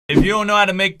If you don't know how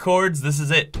to make chords, this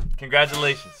is it.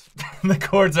 Congratulations. The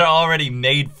chords are already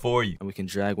made for you. And we can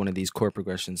drag one of these chord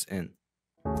progressions in.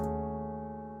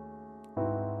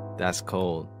 That's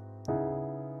cold.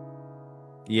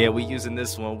 Yeah, we using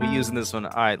this one.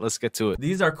 All right, let's get to it.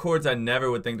 These are chords I never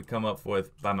would think to come up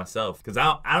with by myself, because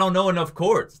I don't know enough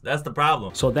chords. That's the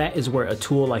problem. So that is where a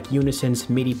tool like Unisons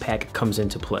Midi pack comes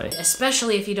into play.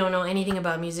 Especially if you don't know anything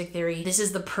about music theory, this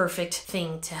is the perfect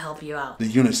thing to help you out. The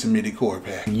Unison Midi Chord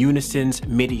Pack. Unisons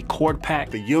Midi Chord Pack.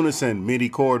 The Unison Midi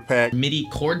Chord Pack. Midi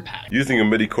Chord Pack. Using a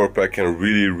Midi chord pack can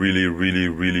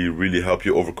really help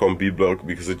you overcome beat block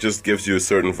because it just gives you a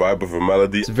certain vibe of a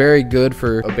melody. It's very good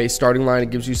for a bass starting line.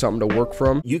 It gives you something to work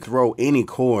from. You throw any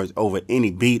chords over any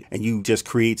beat and you just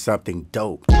create something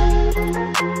dope.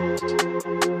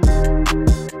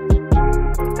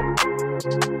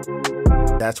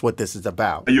 That's what this is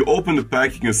about. You open the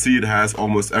pack, you can see it has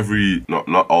almost every, not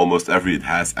almost every, it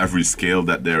has every scale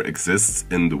that there exists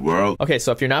in the world. Okay,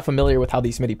 so if you're not familiar with how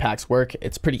these MIDI packs work,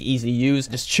 it's pretty easy to use.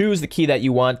 Just choose the key that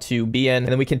you want to be in, and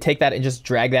then we can take that and just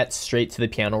drag that straight to the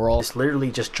piano roll. It's literally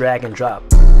just drag and drop.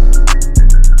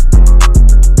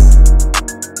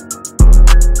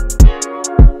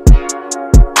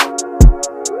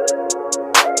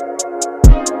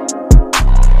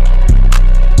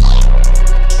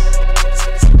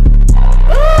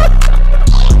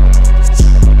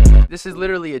 This is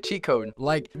literally a cheat code.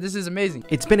 Like, this is amazing.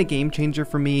 It's been a game changer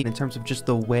for me in terms of just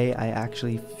the way I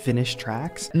actually finish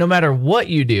tracks. No matter what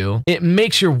you do, it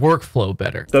makes your workflow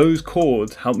better. Those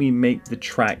chords help me make the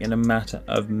track in a matter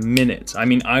of minutes. I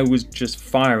mean, I was just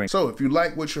firing. So if you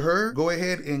like what you heard, go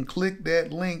ahead and click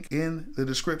that link in the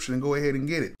description and go ahead and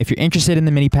get it. If you're interested in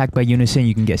the Midi pack by Unison,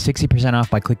 you can get 60%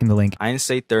 off by clicking the link. I didn't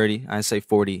say 30, I didn't say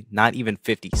 40, not even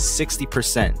 50,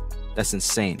 60%. That's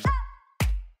insane.